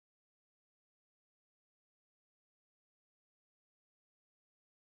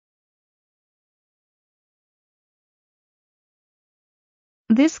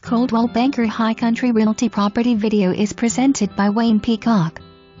This Coldwell Banker High Country Realty property video is presented by Wayne Peacock.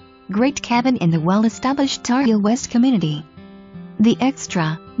 Great cabin in the well-established Tarheel West Community. The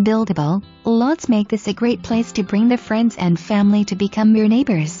extra, buildable, lots make this a great place to bring the friends and family to become your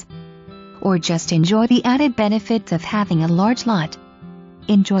neighbors. Or just enjoy the added benefits of having a large lot.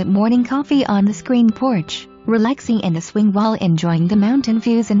 Enjoy morning coffee on the screened porch, relaxing in the swing while enjoying the mountain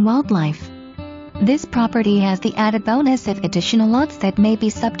views and wildlife. This property has the added bonus of additional lots that may be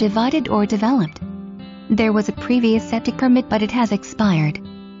subdivided or developed. There was a previous septic permit, but it has expired.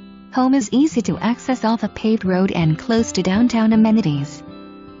 Home is easy to access off a paved road and close to downtown amenities.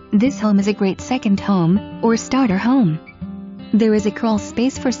 This home is a great second home or starter home. There is a crawl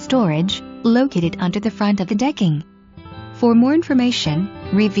space for storage, located under the front of the decking. For more information,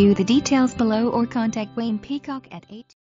 review the details below or contact Wayne Peacock at 8